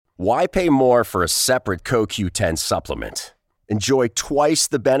Why pay more for a separate CoQ10 supplement? Enjoy twice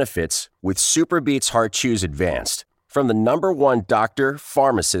the benefits with SuperBeets Heart Chews Advanced from the #1 doctor,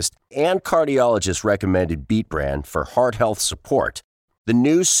 pharmacist, and cardiologist recommended beet brand for heart health support. The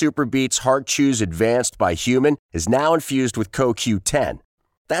new SuperBeets Heart Chews Advanced by Human is now infused with CoQ10.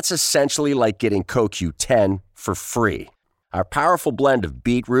 That's essentially like getting CoQ10 for free. Our powerful blend of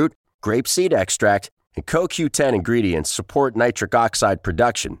beetroot, grapeseed extract, and CoQ10 ingredients support nitric oxide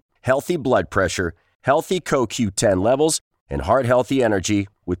production, healthy blood pressure, healthy CoQ10 levels, and heart-healthy energy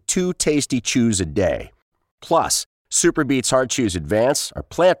with 2 tasty chews a day. Plus, SuperBeets Heart Chews Advance are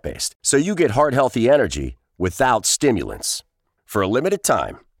plant-based, so you get heart-healthy energy without stimulants. For a limited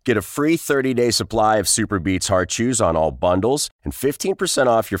time, get a free 30-day supply of SuperBeets Heart Chews on all bundles and 15%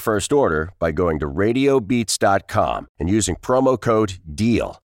 off your first order by going to radiobeats.com and using promo code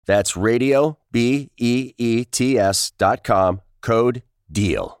DEAL. That's radio, BEETS.com, code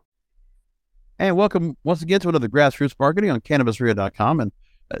DEAL. And welcome once again to another Grassroots Marketing on CannabisRadio.com. And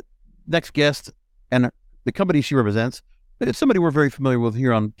next guest and the company she represents, it's somebody we're very familiar with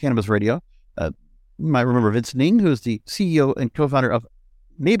here on Cannabis Radio. You might remember Vince Ning, who is the CEO and co-founder of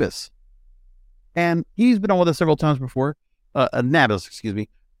NABIS. And he's been on with us several times before, NABIS, excuse me.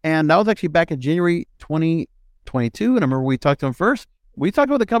 And that was actually back in January 2022. And I remember we talked to him first. We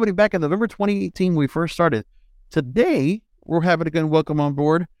talked about the company back in November 2018 when we first started. Today, we're happy to again welcome on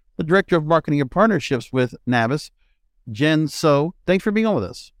board the Director of Marketing and Partnerships with NABIS, Jen So. Thanks for being on with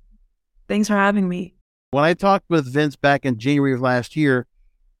us. Thanks for having me. When I talked with Vince back in January of last year,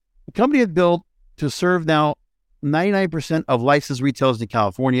 the company had built to serve now 99% of licensed retailers in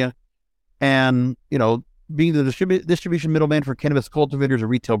California and, being the distribution middleman for cannabis cultivators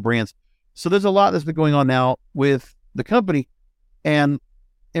and retail brands. So there's a lot that's been going on now with the company. And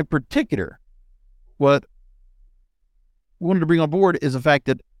in particular, what we wanted to bring on board is the fact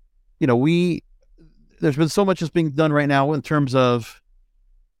that, there's been so much that's being done right now in terms of,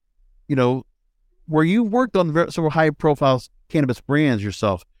 where you worked on several high-profile cannabis brands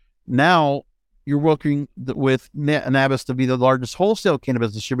yourself. Now you're working with NABIS to be the largest wholesale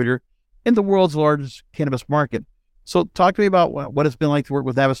cannabis distributor in the world's largest cannabis market. So talk to me about what it's been like to work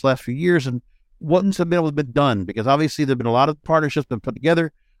with NABIS the last few years and what's been able to be done, because obviously there've been a lot of partnerships been put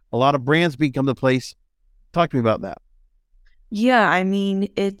together, a lot of brands become the place. Talk to me about that. Yeah, I mean,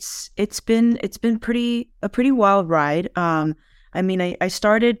 it's been a pretty wild ride. I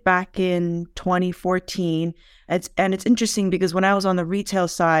started back in 2014. And it's interesting because when I was on the retail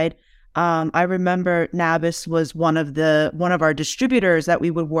side, I remember NABIS was one of our distributors that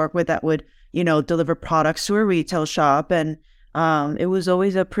we would work with that would, deliver products to a retail shop. And it was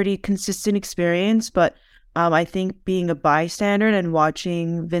always a pretty consistent experience. But I think being a bystander and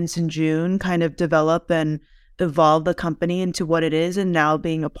watching Vince and June kind of develop and evolve the company into what it is, and now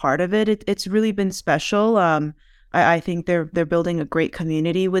being a part of it, it's really been special. I think they're building a great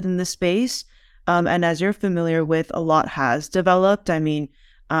community within the space. And as you're familiar with, a lot has developed. I mean,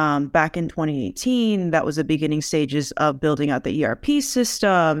 back in 2018, that was the beginning stages of building out the ERP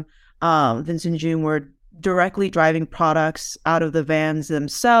system. Vince and June were directly driving products out of the vans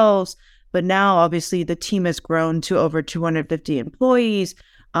themselves. But now, obviously, the team has grown to over 250 employees.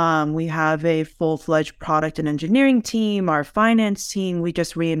 We have a full-fledged product and engineering team. Our finance team, we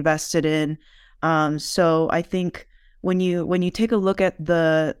just reinvested in. So I think when you take a look at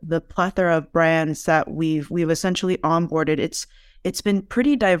the plethora of brands that we've essentially onboarded, it's been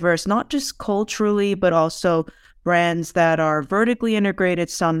pretty diverse, not just culturally, but also brands that are vertically integrated,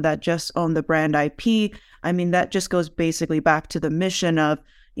 some that just own the brand IP. I mean, that just goes basically back to the mission of,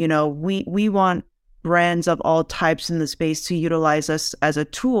 we want brands of all types in the space to utilize us as a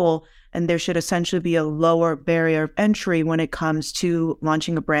tool, and there should essentially be a lower barrier of entry when it comes to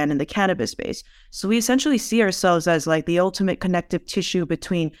launching a brand in the cannabis space. So we essentially see ourselves as like the ultimate connective tissue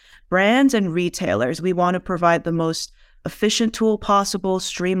between brands and retailers. We want to provide the most efficient tool possible,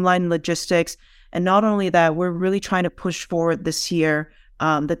 streamline logistics. And not only that, we're really trying to push forward this year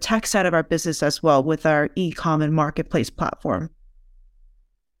the tech side of our business as well with our e-com and marketplace platform.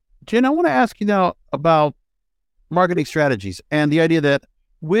 Jen, I want to ask you now about marketing strategies and the idea that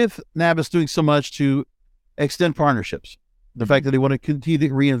with NABIS doing so much to extend partnerships, the fact that they want to continue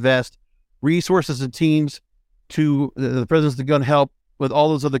to reinvest resources and teams to the presence that's going to help with all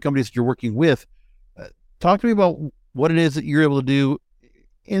those other companies that you're working with. Talk to me about what it is that you're able to do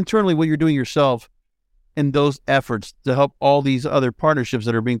internally, what you're doing yourself in those efforts to help all these other partnerships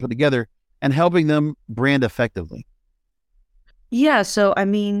that are being put together and helping them brand effectively. Yeah, so our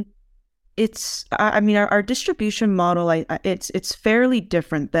distribution model, it's fairly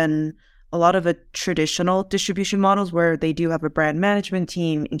different than a lot of traditional distribution models where they do have a brand management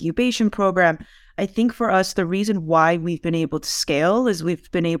team, incubation program. I think for us, the reason why we've been able to scale is we've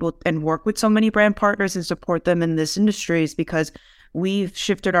been able and work with so many brand partners and support them in this industry is because we've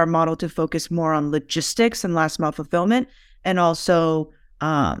shifted our model to focus more on logistics and last mile fulfillment, and also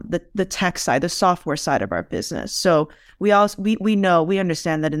the tech side, the software side of our business. So we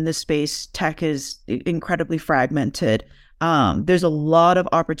understand that in this space, tech is incredibly fragmented. There's a lot of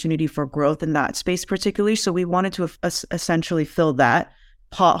opportunity for growth in that space, particularly. So we wanted to essentially fill that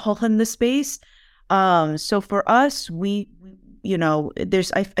pothole in the space. So for us,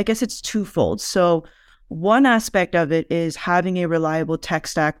 there's, I guess it's twofold. So one aspect of it is having a reliable tech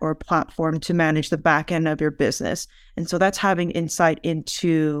stack or platform to manage the back end of your business. And so that's having insight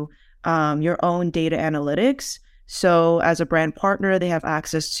into your own data analytics. So as a brand partner, they have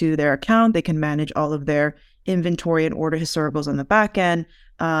access to their account. They can manage all of their inventory and order historicals on the back end.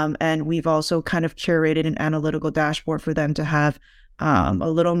 And we've also kind of curated an analytical dashboard for them to have a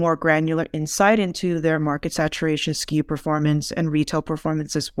little more granular insight into their market saturation, SKU performance, and retail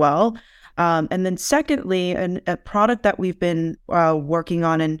performance as well. And then secondly, a product that we've been working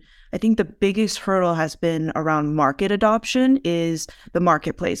on, and I think the biggest hurdle has been around market adoption, is the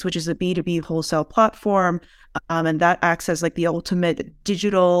marketplace, which is a B2B wholesale platform. And that acts as like the ultimate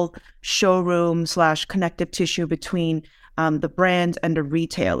digital showroom / connective tissue between the brand and the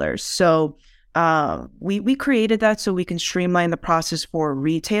retailers. So we created that so we can streamline the process for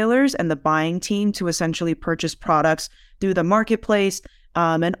retailers and the buying team to essentially purchase products through the marketplace,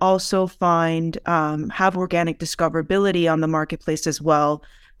 and also have organic discoverability on the marketplace as well.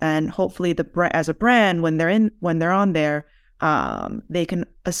 And hopefully as a brand, when they're on there, they can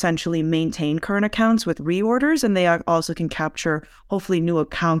essentially maintain current accounts with reorders, and they also can capture hopefully new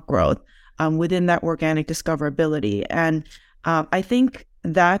account growth within that organic discoverability. And I think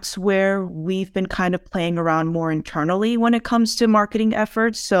that's where we've been kind of playing around more internally when it comes to marketing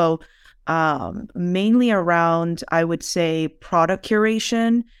efforts. So mainly around, I would say, product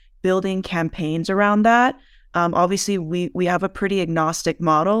curation, building campaigns around that. Obviously, we have a pretty agnostic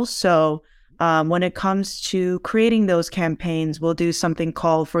model. So when it comes to creating those campaigns, we'll do something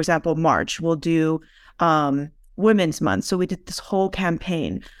called, for example, March. We'll do Women's Month. So we did this whole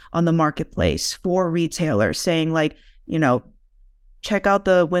campaign on the marketplace for retailers saying, like, check out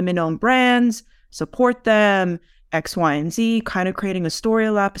the women-owned brands, support them, X, Y, and Z, kind of creating a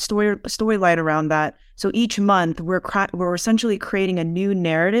storyline around that. So each month we're essentially creating a new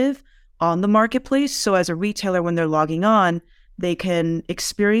narrative on the marketplace. So as a retailer, when they're logging on, they can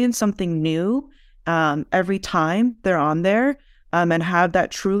experience something new every time they're on there, and have that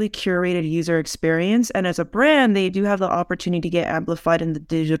truly curated user experience. And as a brand, they do have the opportunity to get amplified in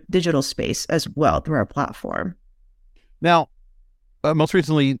the digital space as well through our platform. Now, most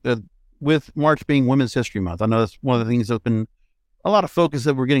recently, with March being Women's History Month, I know that's one of the things that's been a lot of focus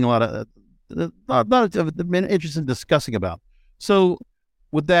that we're getting a lot of interest in discussing about. So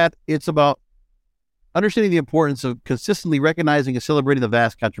with that, it's about understanding the importance of consistently recognizing and celebrating the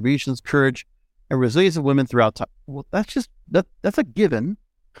vast contributions, courage, and resilience of women throughout time. Well, that's a given.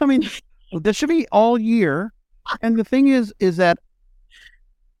 I mean, that should be all year. And the thing is that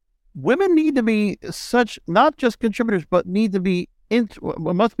women need to be not just contributors, but need to be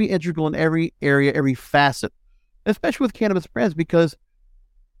must be integral in every area, every facet, especially with cannabis brands, because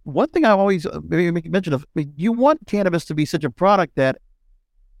one thing I've always make mention of, you want cannabis to be such a product that,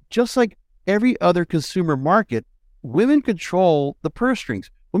 just like every other consumer market, women control the purse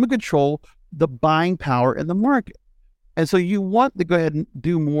strings. Women control the buying power in the market. And so you want to go ahead and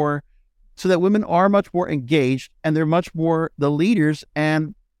do more so that women are much more engaged, and they're much more the leaders,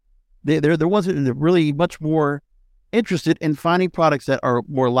 and they're the ones that are really much more interested in finding products that are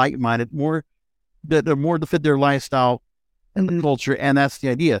more like-minded, that are more to fit their lifestyle and the culture. And that's the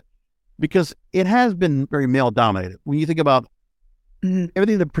idea, because it has been very male-dominated. When you think about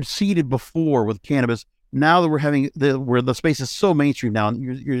everything that preceded before with cannabis, now that we're having where the space is so mainstream now, and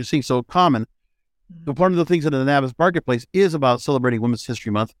you're seeing so common, the part of the things in the NABIS marketplace is about celebrating Women's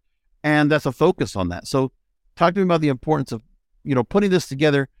History Month, and that's a focus on that. So talk to me about the importance of, putting this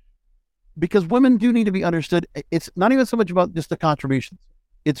together, because women do need to be understood. It's not even so much about just the contributions.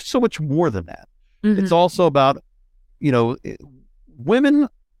 It's so much more than that. Mm-hmm. It's also about, women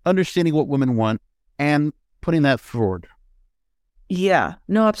understanding what women want and putting that forward. Yeah,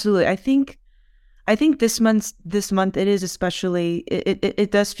 no, absolutely. I think this month it is especially,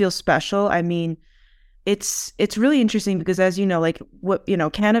 it does feel special. I mean, it's really interesting because, as you know, like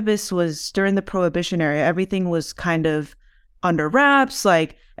cannabis was during the Prohibition era, everything was kind of under wraps,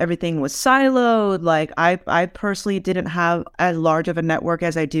 like everything was siloed. Like I personally didn't have as large of a network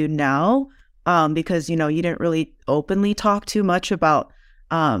as I do now, because, you didn't really openly talk too much about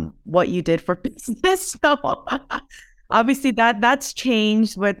what you did for business. So obviously that's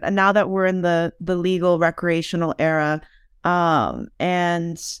changed now that we're in the legal recreational era.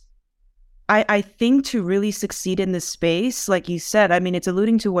 And I think to really succeed in this space, like you said, I mean, it's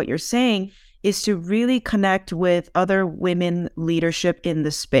alluding to what you're saying, is to really connect with other women leadership in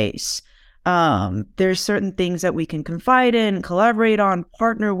the space. There's certain things that we can confide in, collaborate on,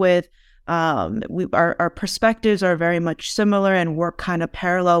 partner with. Our perspectives are very much similar and work kind of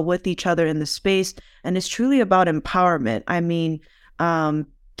parallel with each other in the space. And it's truly about empowerment. I mean,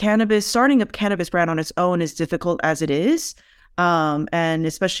 starting a cannabis brand on its own is difficult as it is. And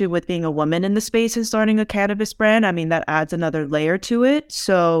especially with being a woman in the space and starting a cannabis brand, I mean, that adds another layer to it.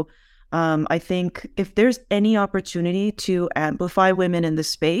 So I think if there's any opportunity to amplify women in the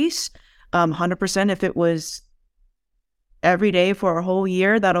space, 100%, if it was every day for a whole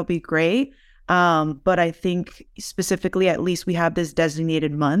year, that'll be great. But I think specifically, at least we have this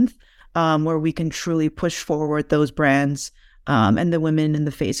designated month where we can truly push forward those brands and the women and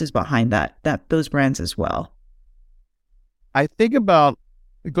the faces behind those brands as well. I think about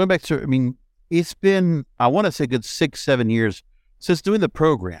going back to, I mean, it's been, I want to say, a good 6-7 years since doing the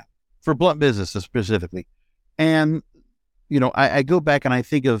program for blunt businesses specifically. And, I go back and I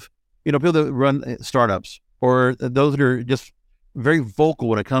think of, people that run startups or those that are just very vocal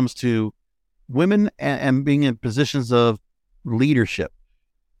when it comes to women and being in positions of leadership.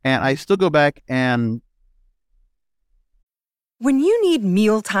 And I still go back and when you need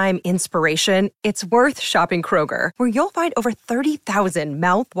mealtime inspiration, it's worth shopping Kroger, where you'll find over 30,000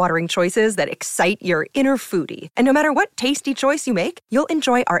 mouth-watering choices that excite your inner foodie. And no matter what tasty choice you make, you'll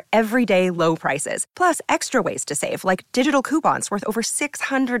enjoy our everyday low prices, plus extra ways to save, like digital coupons worth over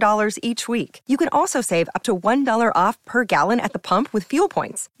 $600 each week. You can also save up to $1 off per gallon at the pump with fuel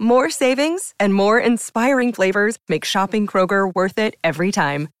points. More savings and more inspiring flavors make shopping Kroger worth it every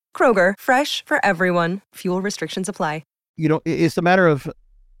time. Kroger, fresh for everyone. Fuel restrictions apply. It's a matter of,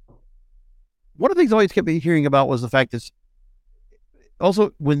 one of the things I always kept hearing about was the fact that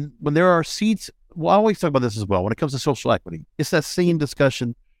also when there are seats, well, I always talk about this as well, when it comes to social equity, it's that same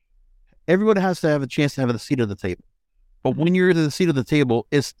discussion. Everyone has to have a chance to have a seat at the table. But when you're at the seat of the table,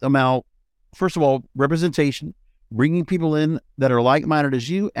 it's about, first of all, representation, bringing people in that are like-minded as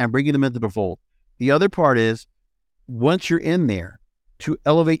you and bringing them into the fold. The other part is, once you're in there, to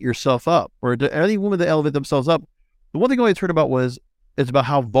elevate yourself up, or to any woman to elevate themselves up. The one thing I always heard about it's about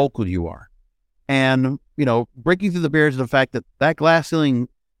how vocal you are. And, breaking through the barriers of the fact that glass ceiling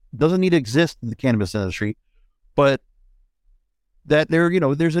doesn't need to exist in the cannabis industry, but that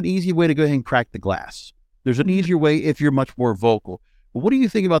there's an easy way to go ahead and crack the glass. There's an easier way if you're much more vocal. But what do you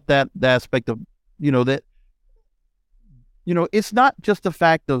think about that aspect of, it's not just the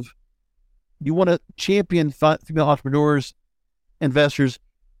fact of you want to champion female entrepreneurs, investors,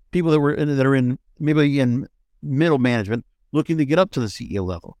 people that are in maybe in middle management looking to get up to the CEO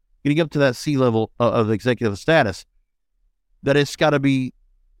level, getting up to that C level of executive status, that it's got to be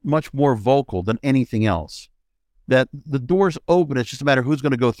much more vocal than anything else, that the door's open. It's just a matter of who's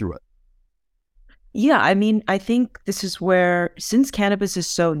going to go through it. Yeah. I mean, I think this is where, since cannabis is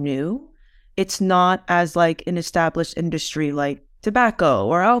so new, it's not as like an established industry like tobacco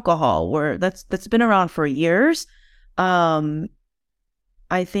or alcohol, where that's been around for years. I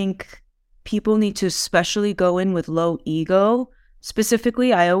think people need to especially go in with low ego.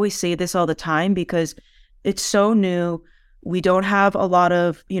 Specifically, I always say this all the time because it's so new. We don't have a lot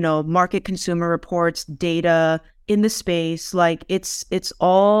of, market consumer reports, data in the space. Like it's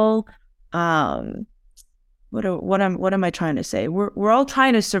all, what am I trying to say? We're all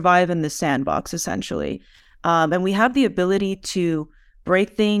trying to survive in the sandbox, essentially. And we have the ability to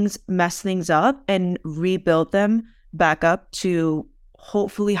break things, mess things up, and rebuild them back up to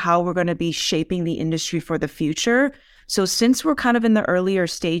hopefully how we're going to be shaping the industry for the future. So since we're kind of in the earlier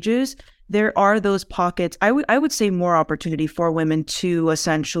stages, there are those pockets. I would say more opportunity for women to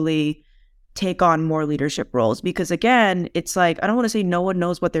essentially take on more leadership roles, because again, it's like, I don't want to say no one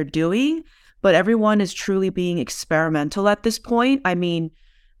knows what they're doing, but everyone is truly being experimental at this point. I mean,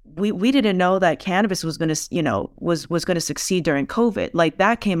 we didn't know that cannabis was going to, was going to succeed during COVID. Like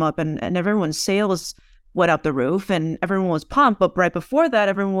that came up and everyone's sales went up the roof and everyone was pumped. But right before that,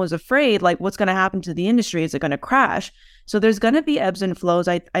 everyone was afraid, like, what's going to happen to the industry? Is it going to crash? So there's going to be ebbs and flows.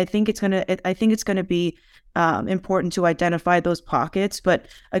 I think it's going to be important to identify those pockets. But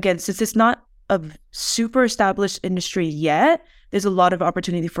again, since it's not a super established industry yet, there's a lot of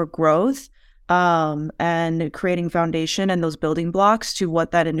opportunity for growth. and creating foundation and those building blocks to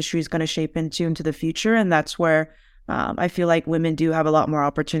what that industry is going to shape into the future. And that's where I feel like women do have a lot more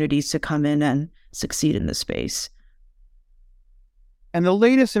opportunities to come in and succeed in this space. And the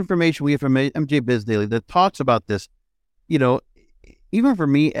latest information we have from MJ Biz Daily that talks about this, even for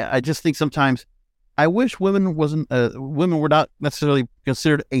me, I just think sometimes I wish women were not necessarily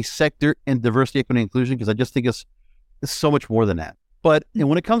considered a sector in diversity, equity, and inclusion, because I just think it's so much more than that. But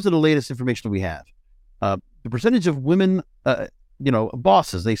when it comes to the latest information that we have, the percentage of women,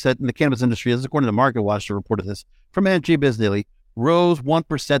 bosses, they said in the cannabis industry, this is according to Market Watch, that reported this from MJ Biz Daily, rose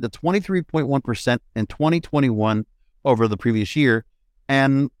 1% to 23.1% in 2021 over the previous year,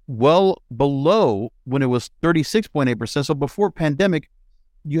 and well below when it was 36.8%. So before pandemic,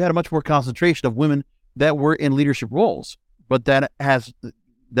 you had a much more concentration of women that were in leadership roles, but that has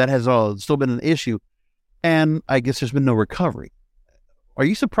still been an issue, and I guess there's been no recovery. Are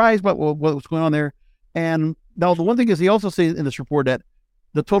you surprised by what's going on there? And now the one thing is, he also says in this report that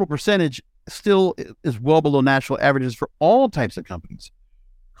the total percentage still is well below national averages for all types of companies.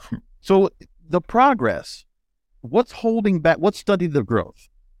 So the progress, what's holding back? What's stunting the growth?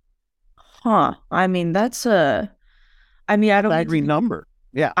 I mean, I don't staggering number.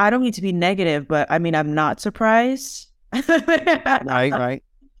 Yeah. I don't need to be negative, but I mean, I'm not surprised. Right.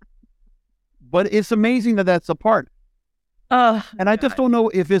 But it's amazing that that's a part. And I just don't know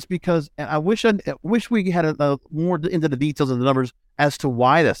if it's because, and I wish we had a more into the details of the numbers as to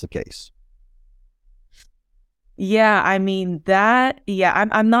why that's the case. Yeah, I mean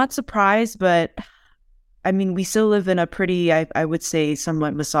I'm not surprised, but I mean, we still live in a pretty, I would say,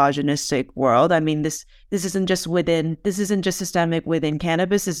 somewhat misogynistic world. I mean, this isn't just systemic within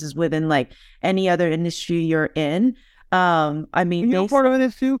cannabis. This is within like any other industry you're in. I mean, part of it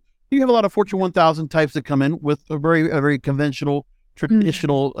is too, you have a lot of Fortune 1000 types that come in with a very conventional,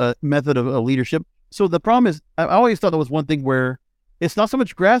 traditional method of leadership. So the problem is, I always thought there was one thing where it's not so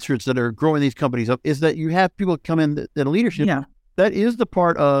much grassroots that are growing these companies up, is that you have people come in leadership. Yeah. That is the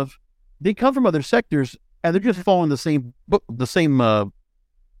part of, they come from other sectors and they're just following the same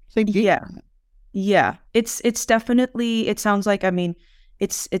game. Yeah. It's definitely, it sounds like, I mean,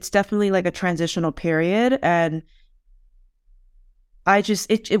 it's definitely like a transitional period. And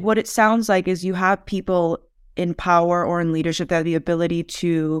what it sounds like is you have people in power or in leadership that have the ability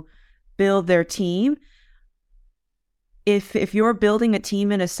to build their team. If you're building a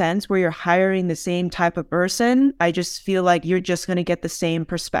team in a sense where you're hiring the same type of person, I just feel like you're just going to get the same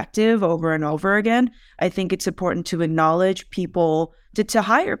perspective over and over again. I think it's important to acknowledge people, to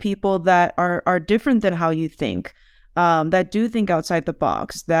hire people that are different than how you think, that do think outside the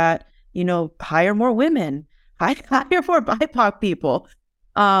box, that, hire more women, hire more BIPOC people.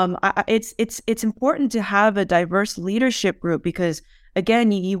 It's important to have a diverse leadership group because,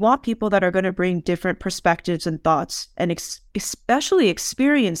 again, you want people that are going to bring different perspectives and thoughts and especially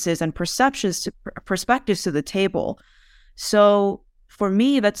experiences and perspectives to the table. So for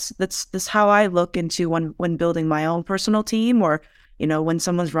me, that's how I look into when building my own personal team, or, when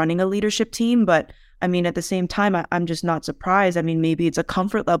someone's running a leadership team. But I mean, at the same time, I'm just not surprised. I mean, maybe it's a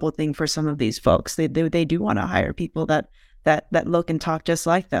comfort level thing for some of these folks. They do want to hire people that look and talk just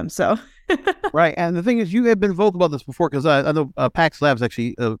like them. So. Right. And the thing is, you have been vocal about this before, because I know Pax Labs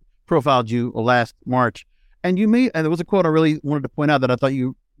actually profiled you last March. And there was a quote I really wanted to point out that I thought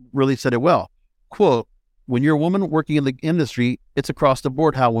you really said it well. Quote, "When you're a woman working in the industry, it's across the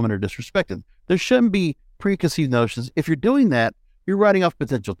board how women are disrespected. There shouldn't be preconceived notions. If you're doing that, you're writing off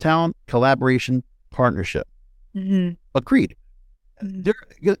potential talent, collaboration, partnership." Mm-hmm. Agreed.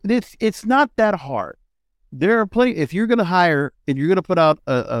 Mm-hmm. It's not that hard. There are plenty. If you're going to hire and you're going to put out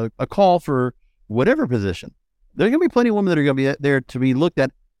a call for whatever position, there are going to be plenty of women that are going to be there to be looked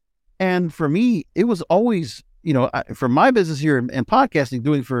at. And for me, it was always, for my business here and podcasting,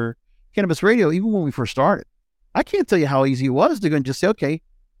 doing for Cannabis Radio, even when we first started, I can't tell you how easy it was to go and just say, okay,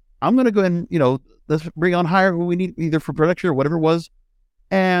 I'm going to go and, let's hire who we need, either for production or whatever it was.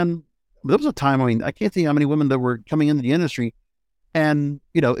 And there was a time, I can't tell you how many women that were coming into the industry. And,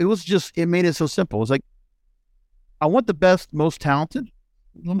 it made it so simple. It was like, I want the best, most talented,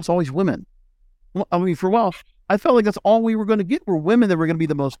 almost always women. I mean, for a while, I felt like that's all we were going to get were women that were going to be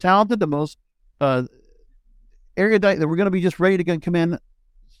the most talented, the most erudite, that were going to be just ready to come in,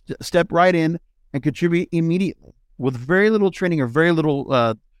 step right in and contribute immediately with very little training or very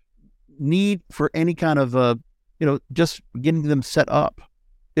little need for any kind of, just getting them set up.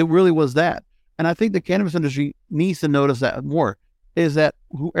 It really was that. And I think the cannabis industry needs to notice that more, is that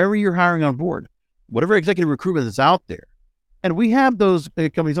whoever you're hiring on board, whatever executive recruitment is out there, and we have those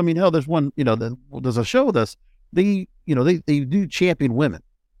companies. I mean, hell, there's one, there's a show with us. They do champion women,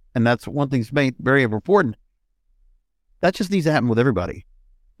 and that's one thing's made very important. That just needs to happen with everybody.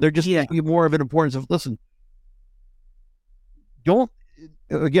 They're just making more of an importance of, listen,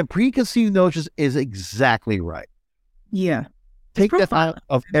 preconceived notions is exactly right. Yeah. Take that out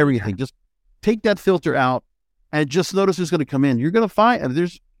of everything. Just take that filter out and just notice who's going to come in. You're going to find,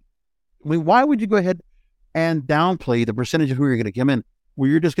 why would you go ahead and downplay the percentage of who you're going to come in, where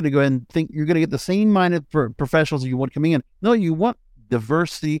you're just going to go ahead and think you're going to get the same minded professionals that you want coming in? No, you want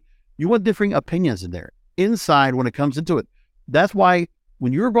diversity. You want differing opinions in there, inside when it comes into it. That's why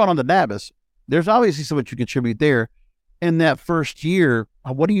when you were brought on to NABIS, there's obviously so much you contribute there. In that first year,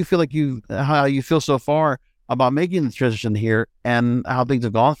 what do you feel like how you feel so far about making the transition here and how things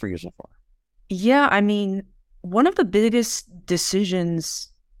have gone for you so far? Yeah, I mean, one of the biggest decisions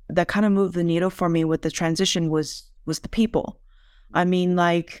that kind of moved the needle for me with the transition was the people. I mean,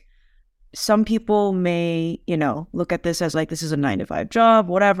 like, some people may, look at this as like, this is a 9-to-5 job,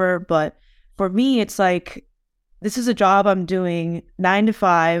 whatever. But for me, it's like, this is a job I'm doing 9 to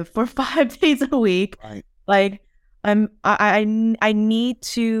 5 for 5 days a week. Right. Like, I need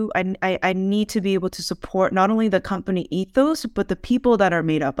to be able to support not only the company ethos, but the people that are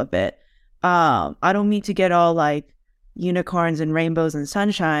made up of it. I don't mean to get all like unicorns and rainbows and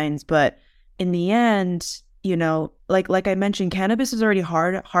sunshines, but in the end, like I mentioned, cannabis is already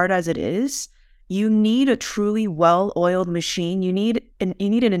hard as it is. You need a truly well-oiled machine. You need an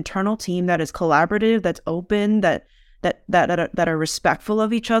internal team that is collaborative, that's open, that are respectful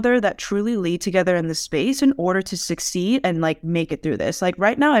of each other, that truly lead together in the space in order to succeed and like make it through this. Like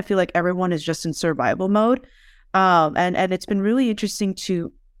right now, I feel like everyone is just in survival mode, and it's been really interesting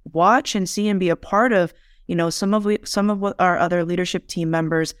to watch and see and be a part of. Some of what our other leadership team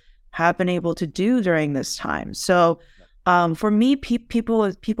members have been able to do during this time. So. For me,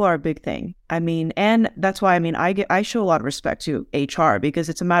 people are a big thing. I mean, and that's why, I show a lot of respect to HR, because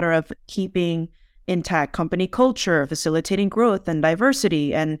it's a matter of keeping intact company culture, facilitating growth and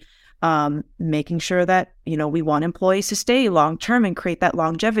diversity, and making sure that, we want employees to stay long-term and create that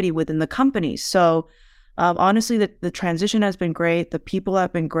longevity within the company. So honestly, the transition has been great. The people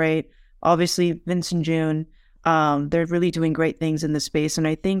have been great. Obviously, Vince and June, they're really doing great things in the space. And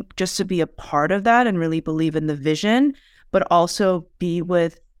I think just to be a part of that and really believe in the vision, but also be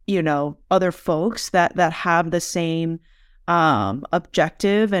with, other folks that have the same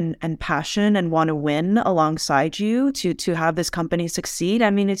objective and passion and want to win alongside you to have this company succeed. I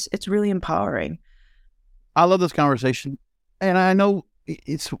mean, it's really empowering. I love this conversation. And I know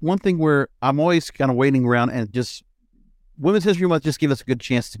it's one thing where I'm always kind of waiting around, and just Women's History Month just give us a good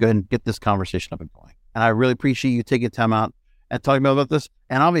chance to go ahead and get this conversation up and going. And I really appreciate you taking time out and talking about this.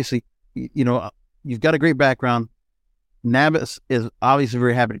 And obviously, you've got a great background. NABIS is obviously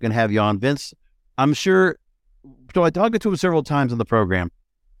very happy to have you on. Vince, I'm sure, so I talked to him several times on the program.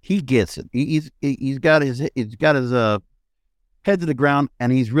 He gets it. He's got his head to the ground,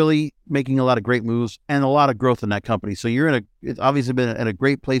 and he's really making a lot of great moves and a lot of growth in that company. So it's obviously been in a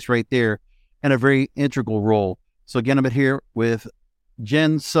great place right there and a very integral role. So again, I'm here with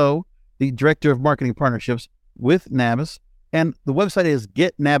Jen So, the Director of Marketing Partnerships with NABIS. And the website is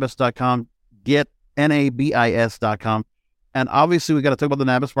getnabis.com, getnabis.com. And obviously, we got to talk about the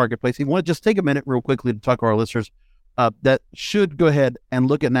NABIS Marketplace. You want to just take a minute real quickly to talk to our listeners that should go ahead and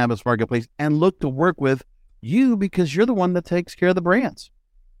look at NABIS Marketplace and look to work with you, because you're the one that takes care of the brands.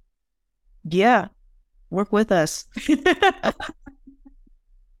 Yeah, work with us.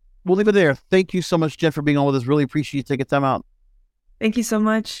 We'll leave it there. Thank you so much, Jen, for being on with us. Really appreciate you taking time out. Thank you so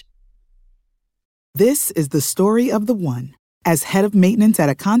much. This is the story of the one. As head of maintenance at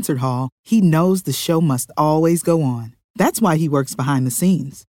a concert hall, he knows the show must always go on. That's why he works behind the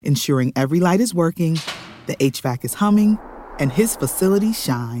scenes, ensuring every light is working, the HVAC is humming, and his facility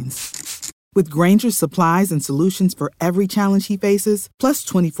shines. With Grainger's supplies and solutions for every challenge he faces, plus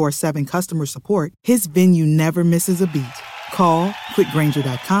 24/7 customer support, his venue never misses a beat. Call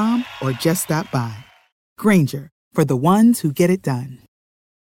quickgrainger.com or just stop by. Grainger, for the ones who get it done.